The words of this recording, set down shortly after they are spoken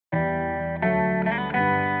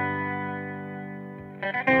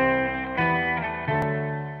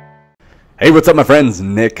Hey, what's up my friends?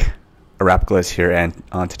 Nick Arapoulos here, and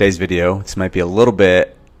on today's video, this might be a little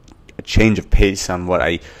bit a change of pace on what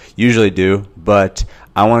I usually do, but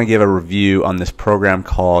I want to give a review on this program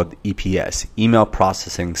called EPS, Email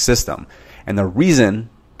Processing System. And the reason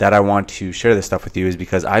that I want to share this stuff with you is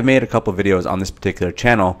because I've made a couple videos on this particular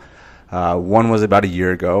channel. One was about a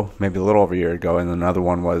year ago, maybe a little over a year ago, and another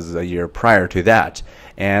one was a year prior to that.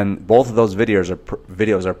 And both of those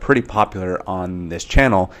videos are pretty popular on this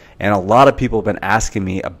channel, and a lot of people have been asking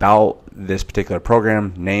me about this particular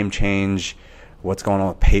program, name change, what's going on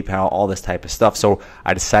with PayPal, all this type of stuff. So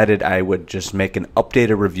I decided I would just make an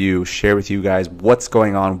updated review, share with you guys what's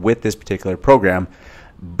going on with this particular program.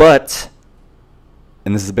 But,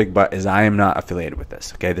 and this is a big but, is I am not affiliated with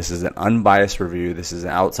this. Okay, this is an unbiased review. This is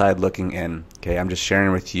an outside looking in. Okay, I'm just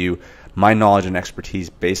sharing with you my knowledge and expertise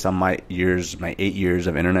based on my 8 years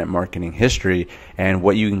of internet marketing history, and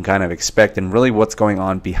what you can kind of expect, and really what's going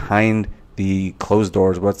on behind the closed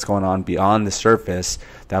doors, what's going on beyond the surface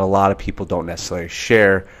that a lot of people don't necessarily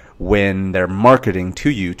share when they're marketing to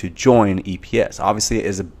you to join EPS. Obviously, it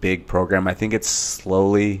is a big program. I think it's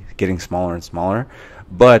slowly getting smaller and smaller,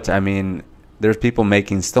 but I mean, there's people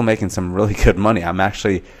still making some really good money. I'm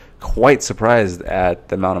actually quite surprised at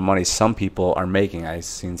the amount of money some people are making. I've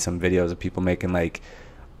seen some videos of people making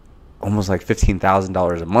almost like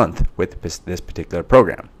 $15,000 a month with this particular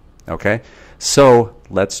program. Okay, so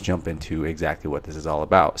let's jump into exactly what this is all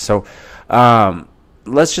about. So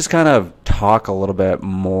let's just kind of talk a little bit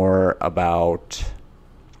more about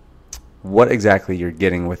what exactly you're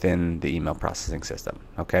getting within the email processing system.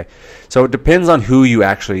 Okay, so it depends on who you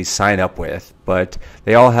actually sign up with, but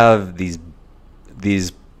they all have these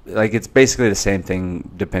like, it's basically the same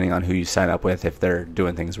thing depending on who you sign up with, if they're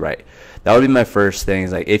doing things right. That would be my first thing,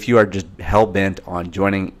 is like, if you are just hell-bent on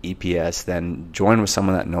joining EPS, then join with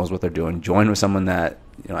someone that knows what they're doing. Join with someone that,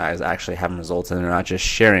 you know, is actually having results, and they're not just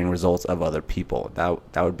sharing results of other people.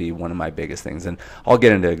 That would be one of my biggest things, and I'll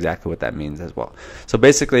get into exactly what that means as well. So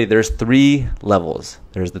basically, there's 3 levels.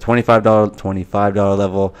 There's the $25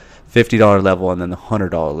 level, $50 level, and then the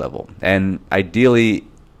 $100 level. And ideally,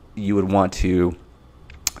 you would want to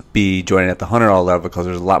be joining at the $100 level because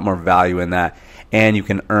there's a lot more value in that, and you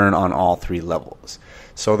can earn on all 3 levels.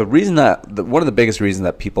 So the reason that one of the biggest reasons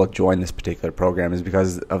that people join this particular program is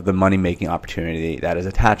because of the money making opportunity that is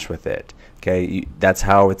attached with it. Okay, that's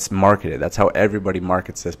how it's marketed. That's how everybody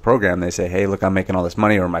markets this program. They say, hey, look, I'm making all this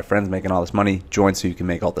money, or my friend's making all this money, join so you can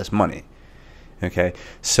make all this money. Okay,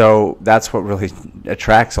 so that's what really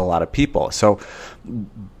attracts a lot of people.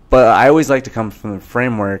 But I always like to come from the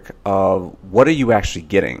framework of, what are you actually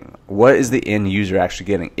getting? What is the end user actually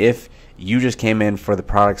getting? If you just came in for the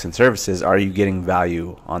products and services, are you getting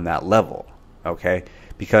value on that level? Okay,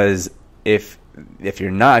 because if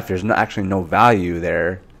there's not actually no value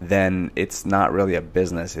there, then it's not really a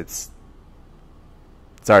business. It's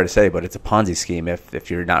sorry to say, but it's a Ponzi scheme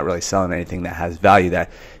if you're not really selling anything that has value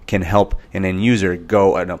that can help an end user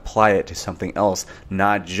go and apply it to something else,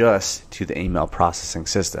 not just to the email processing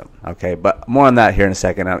system. Okay, but more on that here in a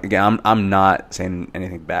second. Again, I'm not saying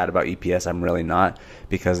anything bad about EPS. I'm really not,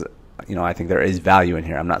 because, you know, I think there is value in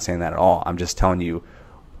here. I'm not saying that at all. I'm just telling you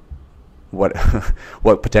what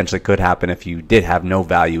what potentially could happen if you did have no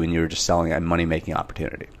value and you were just selling a money-making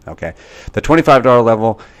opportunity. Okay, the $25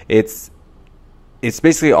 level, it's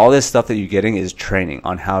basically all this stuff that you're getting is training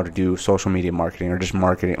on how to do social media marketing, or just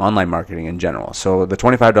marketing, online marketing in general. So the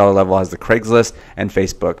 $25 level has the Craigslist and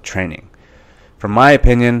Facebook training. From my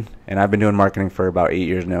opinion, and I've been doing marketing for about 8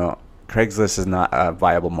 years now, Craigslist is not a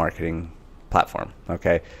viable marketing platform.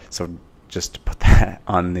 Okay, so just to put that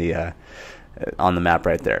on the map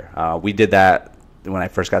right there. We did that when I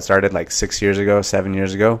first got started, like 7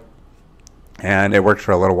 years ago, and it worked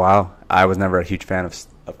for a little while. I was never a huge fan of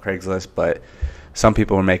Craigslist, but some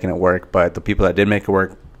people were making it work. But the people that did make it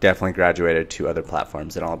work definitely graduated to other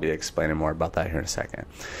platforms, and I'll be explaining more about that here in a second.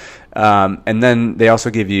 And then they also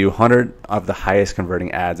give you 100 of the highest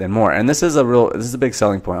converting ads and more. And this is a big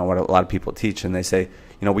selling point on what a lot of people teach. And they say,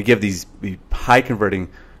 you know, we give these high converting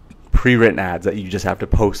pre-written ads that you just have to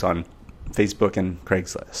post on Facebook and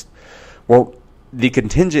Craigslist. Well, the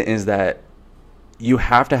contingent is that you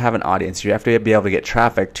have to have an audience. You have to be able to get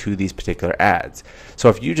traffic to these particular ads. So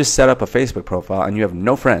if you just set up a Facebook profile and you have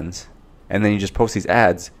no friends, and then you just post these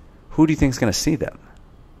ads, who do you think is going to see them?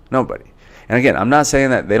 Nobody. And again, I'm not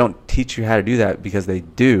saying that they don't teach you how to do that, because they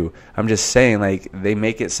do. I'm just saying, like, they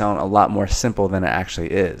make it sound a lot more simple than it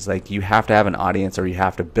actually is. Like, you have to have an audience, or you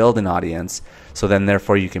have to build an audience, so then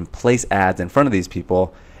therefore you can place ads in front of these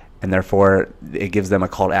people, and therefore it gives them a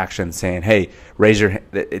call to action saying, hey, raise your hand.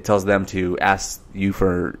 It tells them to ask you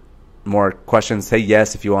for more questions, say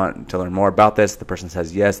yes. If you want to learn more about this, the person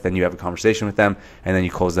says yes, then you have a conversation with them, and then you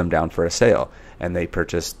close them down for a sale, and they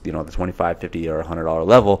purchase, the $25, $50, or $100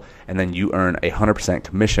 level, and then you earn 100%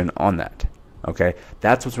 commission on that. Okay,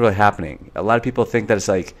 that's what's really happening. A lot of people think that it's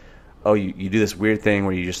like, oh, you do this weird thing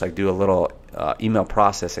where you just like do a little email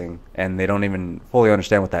processing, and they don't even fully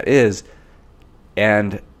understand what that is,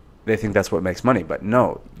 and they think that's what makes money. But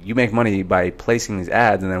no, you make money by placing these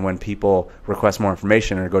ads, and then when people request more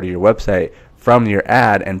information or go to your website from your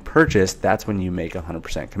ad and purchase, that's when you make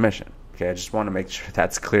 100% commission. Okay, I just want to make sure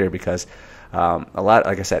that's clear, because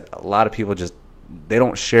like I said, a lot of people they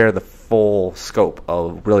don't share the full scope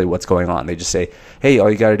of really what's going on. They just say, hey,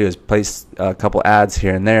 all you got to do is place a couple ads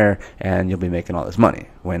here and there, and you'll be making all this money,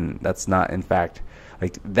 when that's not, in fact,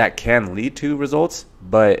 like, that can lead to results,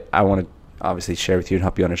 but I want to obviously share with you and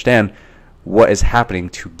help you understand what is happening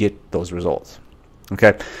to get those results.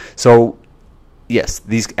 Okay, so yes,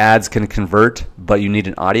 these ads can convert, but you need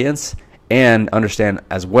an audience, and understand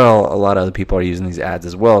as well, a lot of other people are using these ads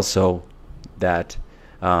as well, so that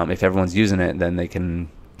if everyone's using it, then they can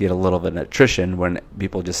get a little bit of attrition. When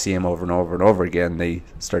people just see them over and over and over again, they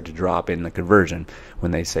start to drop in the conversion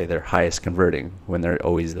when they say they're highest converting, when they're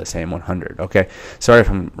always the same 100. Okay, sorry if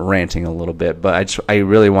I'm ranting a little bit, but I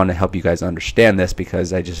really want to help you guys understand this,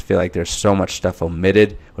 because I just feel like there's so much stuff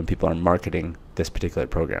omitted when people are marketing this particular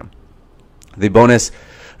program. The bonus,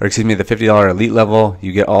 or excuse me, the $50 elite level,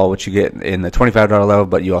 you get all what you get in the $25 level,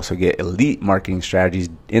 but you also get elite marketing strategies,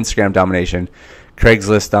 Instagram domination,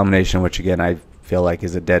 Craigslist domination, which again I feel like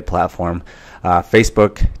is a dead platform,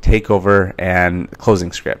 Facebook takeover, and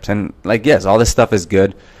closing scripts. And like, yes, all this stuff is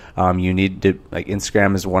good. You need to, like,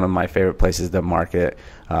 Instagram is one of my favorite places to market.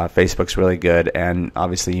 Facebook's really good, and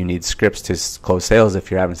obviously you need scripts to close sales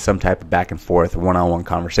if you're having some type of back and forth one-on-one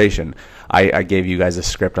conversation. I gave you guys a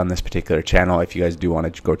script on this particular channel. If you guys do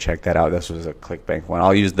want to go check that out, this was a ClickBank one.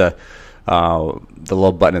 I'll use the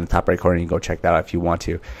little button in the top right corner. You can go check that out if you want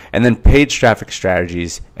to. And then page traffic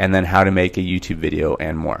strategies, and then how to make a YouTube video,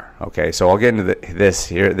 and more. Okay, so I'll get into this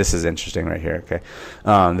here. This is interesting right here. Okay,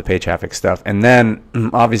 the page traffic stuff. And then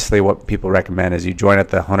obviously what people recommend is you join at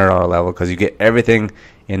the $100 level, because you get everything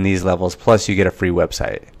in these levels, plus you get a free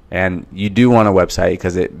website. And you do want a website,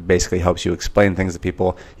 because it basically helps you explain things to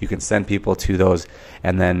people. You can send people to those,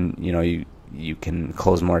 and then you can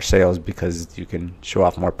close more sales, because you can show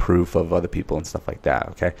off more proof of other people and stuff like that.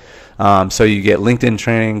 Okay, so you get LinkedIn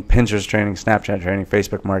training, Pinterest training, Snapchat training,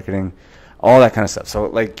 Facebook marketing, all that kind of stuff. So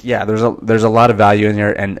like, yeah, there's a lot of value in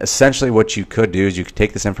here. And essentially what you could do is you could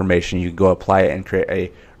take this information, you could go apply it and create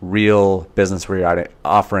a real business where you're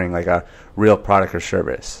offering like a real product or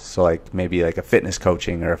service. So like maybe like a fitness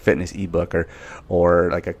coaching, or a fitness ebook, or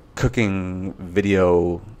like a cooking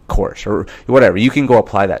video course, or whatever. You can go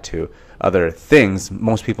apply that to other things.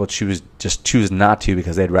 Most people choose not to,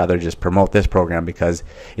 because they'd rather just promote this program, because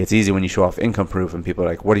it's easy when you show off income proof and people are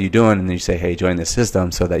like, what are you doing? And then you say, hey, join this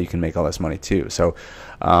system so that you can make all this money too. So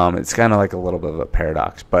it's kind of like a little bit of a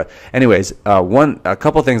paradox. But anyways, a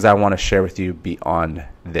couple things I want to share with you beyond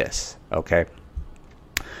this. Okay,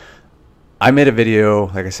 I made a video,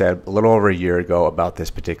 like I said, a little over a year ago about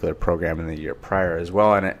this particular program, in the year prior as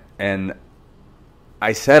well, and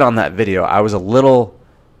I said on that video I was a little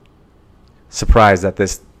surprised that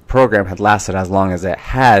this program had lasted as long as it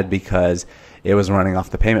had, because it was running off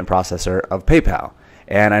the payment processor of PayPal.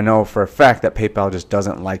 And I know for a fact that PayPal just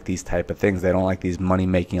doesn't like these type of things. They don't like these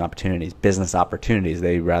money-making opportunities, business opportunities.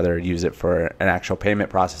 They rather use it for an actual payment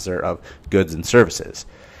processor of goods and services.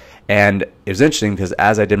 And it was interesting, because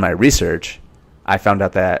as I did my research, I found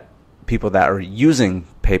out that people that are using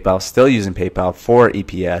PayPal, still using PayPal for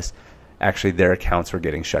EPS, actually their accounts were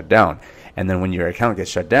getting shut down. And then when your account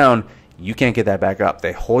gets shut down, you can't get that back up.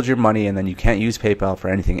 They hold your money, and then you can't use PayPal for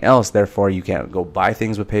anything else. Therefore, you can't go buy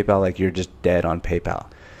things with PayPal. Like, you're just dead on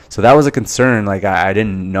PayPal. So that was a concern. Like, I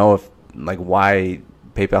didn't know why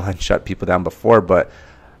PayPal had shut people down before, but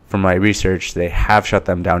from my research, they have shut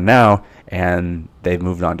them down now, and they've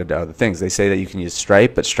moved on to other things. They say that you can use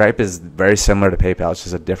Stripe, but Stripe is very similar to PayPal. It's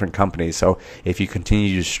just a different company. So if you continue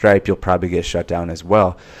to use Stripe, you'll probably get shut down as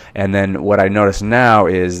well. And then what I notice now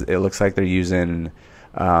is it looks like they're using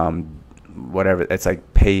whatever, it's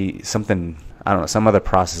like pay something, I don't know, some other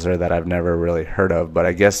processor that I've never really heard of, but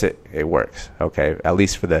I guess it works, okay, at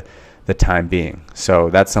least for the time being. So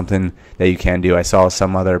that's something that you can do. I saw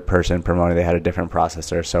some other person promoting they had a different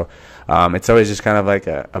processor. So it's always just kind of like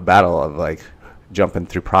a battle of like jumping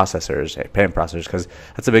through processors, payment processors, because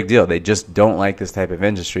that's a big deal. They just don't like this type of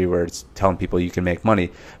industry where it's telling people you can make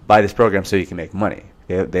money. Buy this program so you can make money.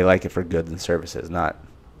 They like it for goods and services, not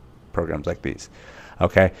programs like these.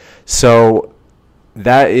 Okay, so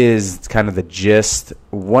that is kind of the gist.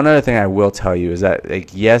 One other thing I will tell you is that,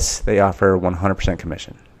 like, yes, they offer 100%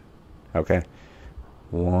 commission. Okay,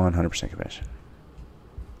 100% commission.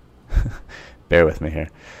 Bear with me here.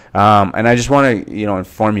 And I just want to,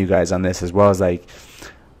 inform you guys on this, as well as, like,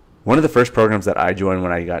 one of the first programs that I joined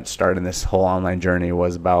when I got started in this whole online journey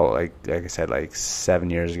was about, like I said, like 7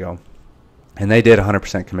 years ago. And they did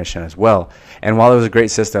 100% commission as well. And while it was a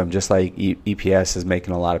great system, just like EPS is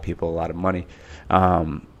making a lot of people a lot of money,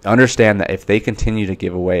 understand that if they continue to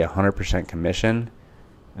give away 100% commission,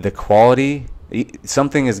 the quality,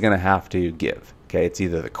 something is going to have to give. Okay, it's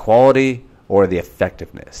either the quality or the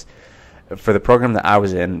effectiveness. For the program that I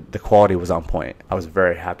was in, the quality was on point. I was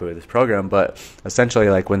very happy with this program, but essentially,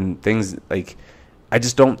 like, when things, like, I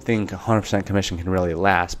just don't think 100% commission can really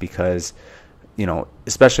last, because,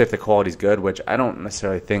 especially if the quality is good, which I don't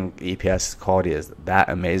necessarily think EPS quality is that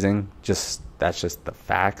amazing. That's just the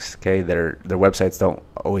facts. Okay, their websites don't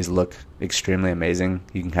always look extremely amazing.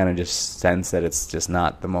 You can kind of just sense that it's just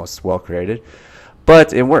not the most well created,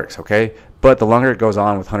 but it works. Okay, but the longer it goes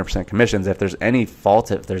on with 100% commissions, if there's any fault,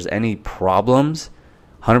 if there's any problems,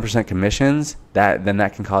 100% commissions, then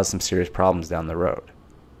that can cause some serious problems down the road.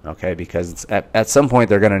 Okay, because at some point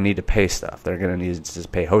they're going to need to pay stuff. They're going to need to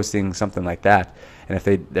just pay hosting, something like that. And if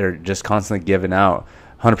they're just constantly giving out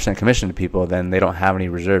 100% commission to people, then they don't have any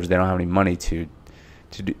reserves. They don't have any money to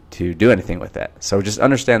do anything with that. So just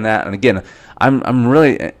understand that. And again, I'm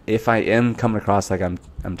really, if I am coming across like I'm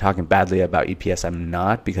talking badly about EPS, I'm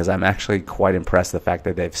not, because I'm actually quite impressed with the fact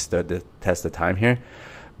that they've stood the test of time here.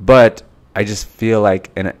 But I just feel like,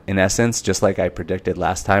 in essence, just like I predicted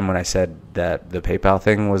last time when I said that the PayPal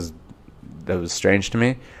thing was strange to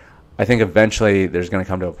me, I think eventually there's going to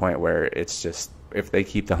come to a point where it's just, if they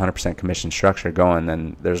keep the 100% commission structure going,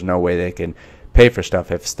 then there's no way they can pay for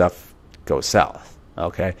stuff if stuff goes south.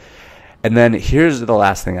 Okay, and then here's the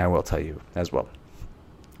last thing I will tell you as well,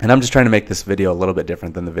 and I'm just trying to make this video a little bit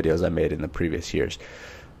different than the videos I made in the previous years.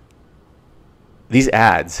 These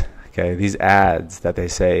ads, okay, these ads that they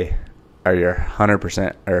say are your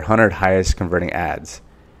 100% or 100 highest converting ads,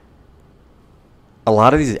 a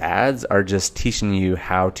lot of these ads are just teaching you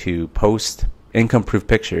how to post income-proof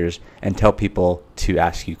pictures and tell people to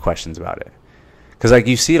ask you questions about it. Because, like,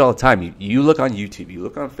 you see it all the time. You look on YouTube, you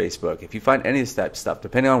look on Facebook. If you find any of this type of stuff,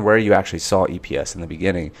 depending on where you actually saw EPS in the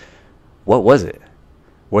beginning, what was it?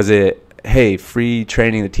 Was it, hey, free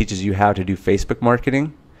training that teaches you how to do Facebook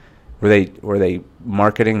marketing? Were they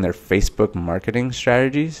marketing their Facebook marketing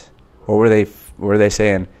strategies? Or were they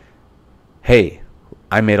saying, hey,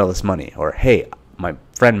 I made all this money, or hey, my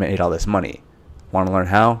friend made all this money. Want to learn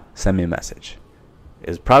how? Send me a message.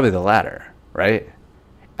 It's probably the latter, right?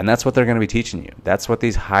 And that's what they're going to be teaching you. That's what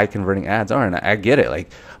these high converting ads are. And I get it.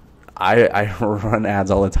 Like, I run ads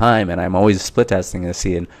all the time, and I'm always split testing and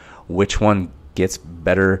seeing which one gets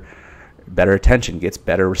better attention, gets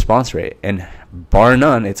better response rate. And bar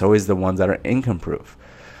none, it's always the ones that are income proof.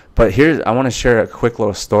 But I want to share a quick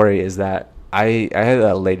little story, is that I had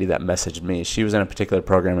a lady that messaged me. She was in a particular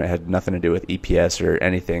program that had nothing to do with EPS or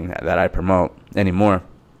anything that I promote anymore.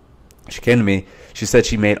 She came to me. She said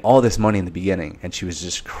she made all this money in the beginning, and she was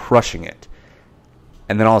just crushing it.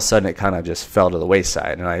 And then all of a sudden, it kind of just fell to the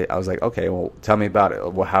wayside. And I was like, okay, well, tell me about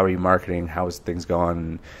it. Well, how are you marketing? How is things going?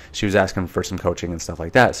 And she was asking for some coaching and stuff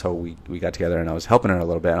like that. So we got together, and I was helping her a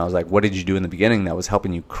little bit. And I was like, what did you do in the beginning that was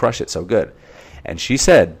helping you crush it so good? And she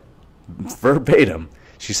said, verbatim,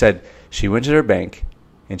 she said she went to her bank,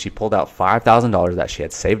 and she pulled out $5,000 that she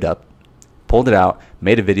had saved up, pulled it out,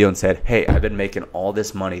 made a video and said, hey, I've been making all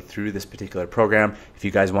this money through this particular program. If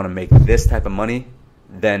you guys want to make this type of money,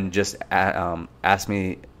 then just ask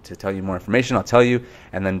me to tell you more information. I'll tell you.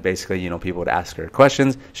 And then basically, people would ask her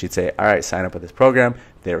questions. She'd say, all right, sign up with this program.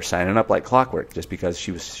 They were signing up like clockwork, just because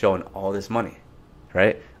she was showing all this money,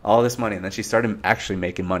 right? All this money. And then she started actually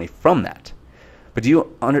making money from that. But do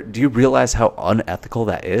you realize how unethical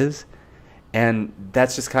that is? And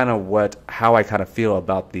that's just kind of how I kind of feel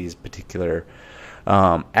about these particular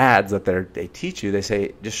ads that they teach you. They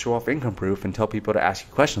say just show off income proof and tell people to ask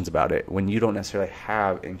you questions about it when you don't necessarily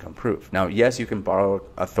have income proof. Now, yes, you can borrow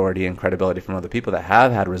authority and credibility from other people that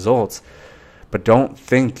have had results, but don't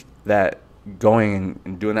think that going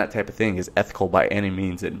and doing that type of thing is ethical by any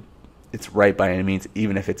means, and it's right by any means,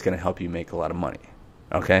 even if it's going to help you make a lot of money.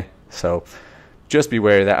 Okay, so just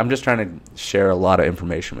beware of that. I'm just trying to share a lot of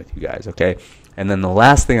information with you guys, okay? And then the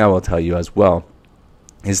last thing I will tell you as well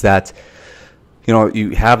is that, you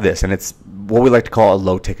have this, and it's what we like to call a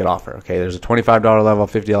low ticket offer, okay? There's a $25 level,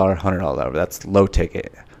 $50, $100 level. That's low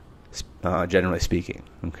ticket, generally speaking,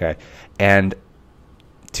 okay? And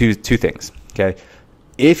two things, okay?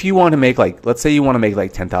 if you want to make, like, let's say you want to make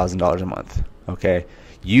like $10,000 a month, okay,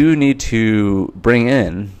 you need to bring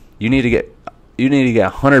in, you need to get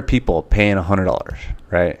 100 people paying $100,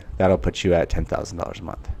 right? That'll put you at $10,000 a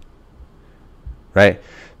month, right?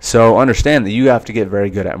 So understand that you have to get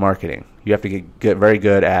very good at marketing. You have to get very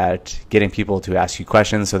good at getting people to ask you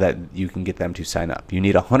questions so that you can get them to sign up. You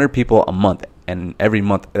need 100 people a month, and every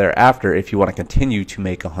month thereafter if you want to continue to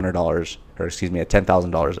make $100, or excuse me, at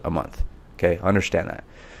 $10,000 a month. Okay, understand that.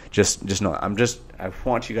 Just know, I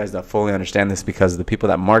want you guys to fully understand this, because the people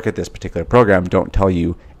that market this particular program don't tell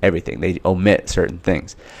you everything. They omit certain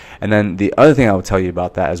things. And then the other thing I would tell you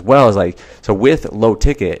about that as well is, like, so with low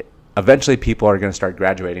ticket, eventually people are going to start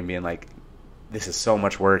graduating being like, this is so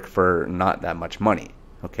much work for not that much money.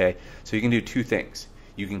 Okay, so you can do two things.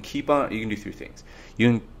 You can do three things. You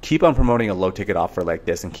can keep on promoting a low ticket offer like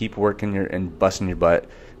this and keep working and busting your butt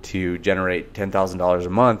to generate $10,000 a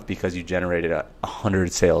month, because you generated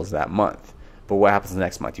 100 sales that month. But what happens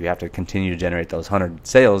next month? You have to continue to generate those 100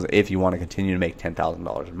 sales if you want to continue to make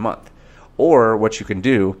 $10,000 a month. Or what you can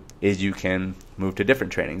do is you can move to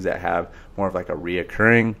different trainings that have more of like a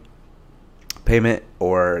reoccurring payment,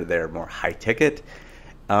 or they're more high ticket.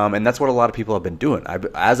 And that's what a lot of people have been doing.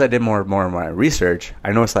 As I did more and more of my research,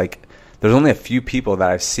 I noticed like there's only a few people that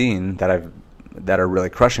I've seen that are really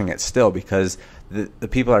crushing it still, because the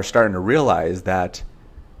people are starting to realize that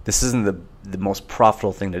this isn't the most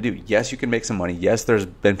profitable thing to do. Yes, you can make some money. Yes, there's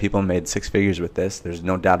been people who made 6 figures with this. There's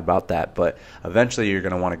no doubt about that. But eventually you're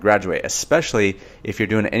going to want to graduate, especially if you're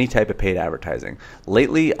doing any type of paid advertising.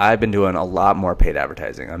 Lately, I've been doing a lot more paid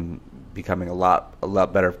advertising. I'm becoming a lot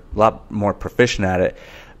better, a lot more proficient at it.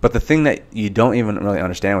 But the thing that you don't even really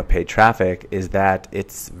understand with paid traffic is that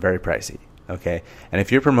it's very pricey. Okay, and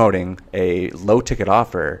if you're promoting a low ticket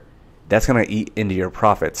offer, that's going to eat into your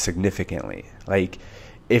profits significantly. Like,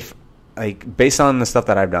 based on the stuff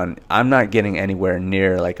that I've done, I'm not getting anywhere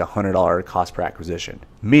near like $100 cost per acquisition,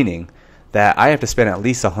 meaning that I have to spend at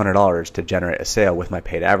least $100 to generate a sale with my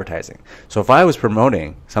paid advertising. So if I was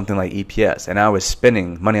promoting something like EPS and I was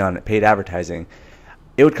spending money on paid advertising,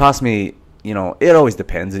 it would cost me, you know, it always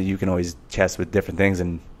depends. You can always test with different things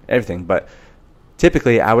and everything, but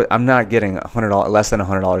typically I'm not getting less than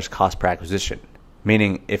 $100 cost per acquisition.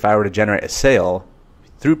 Meaning if I were to generate a sale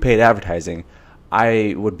through paid advertising,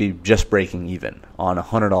 I would be just breaking even on a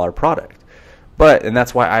 $100 product. And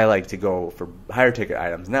that's why I like to go for higher ticket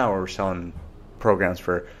items now, where we're selling programs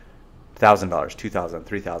for $1,000, $2,000,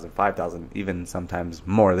 $3,000, $5,000, even sometimes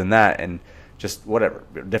more than that, and just whatever,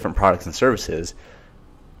 different products and services.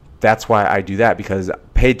 That's why I do that, because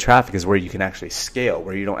paid traffic is where you can actually scale,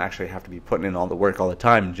 where you don't actually have to be putting in all the work all the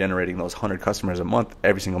time, generating those 100 customers a month,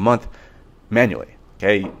 every single month, manually.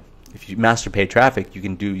 Okay, if you master paid traffic, you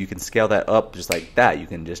can scale that up just like that. You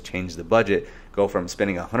can just change the budget, go from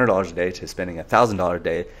spending $100 a day to spending $1,000 a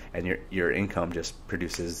day, and your income just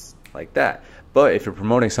produces like that. But if you're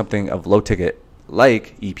promoting something of low ticket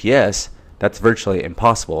like EPS, that's virtually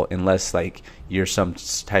impossible unless like you're some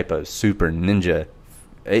type of super ninja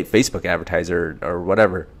Facebook advertiser or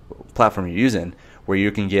whatever platform you're using, where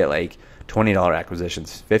you can get like $20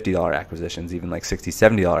 acquisitions, $50 acquisitions, even like $60,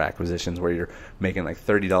 $70 acquisitions, where you're making like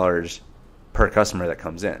 $30 per customer that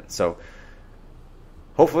comes in. So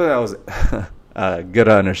hopefully that was a good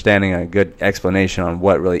understanding, a good explanation on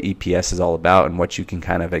what really EPS is all about and what you can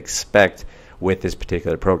kind of expect with this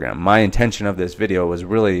particular program. My intention of this video was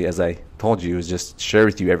really, as I told you, is just share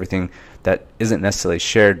with you everything that isn't necessarily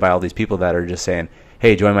shared by all these people that are just saying,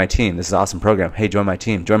 hey, join my team, this is an awesome program. Hey, join my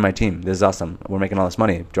team, this is awesome, we're making all this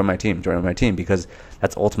money, join my team, because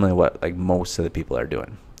that's ultimately what like most of the people are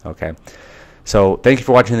doing. Okay, so thank you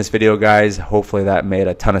for watching this video, guys. Hopefully that made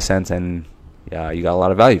a ton of sense and you got a lot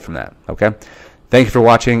of value from that. Okay, thank you for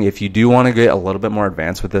watching. If you do want to get a little bit more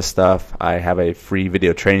advanced with this stuff, I have a free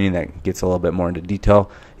video training that gets a little bit more into detail.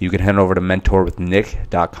 You can head over to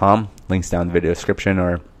mentorwithnick.com, links down in the video description,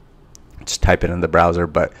 or just type it in the browser,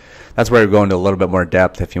 but that's where we go into a little bit more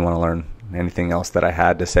depth if you want to learn anything else that I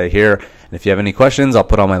had to say here. And if you have any questions, I'll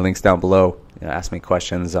put all my links down below. Ask me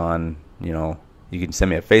questions on, you can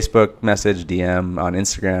send me a Facebook message, DM on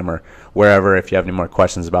Instagram, or wherever if you have any more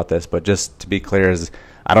questions about this. But just to be clear, is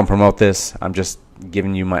I don't promote this. I'm just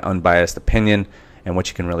giving you my unbiased opinion and what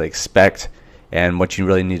you can really expect and what you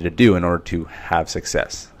really need to do in order to have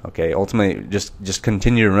success. Okay, ultimately, just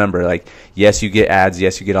continue to remember, like, yes, you get ads,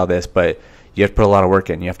 yes, you get all this, but you have to put a lot of work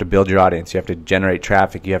in. You have to build your audience. You have to generate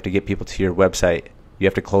traffic. You have to get people to your website. You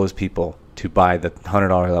have to close people to buy the $100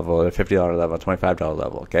 level, the $50 level, $25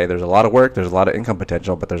 level. Okay, there's a lot of work. There's a lot of income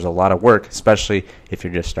potential, but there's a lot of work, especially if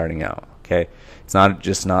you're just starting out. Okay. Okay, it's not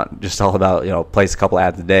just all about, you know, place a couple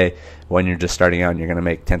ads a day when you're just starting out and you're going to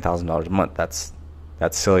make $10,000 a month. That's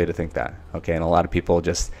silly to think that. Okay, and a lot of people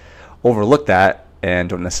just overlook that and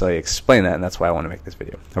don't necessarily explain that, and that's why I want to make this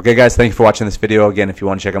video. Okay guys, thank you for watching this video. Again, if you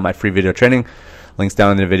want to check out my free video training, links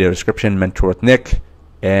down in the video description. Mentor with Nick.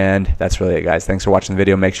 And that's really it, guys. Thanks for watching the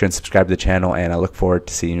video. Make sure and subscribe to the channel, and I look forward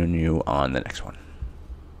to seeing you on the next one.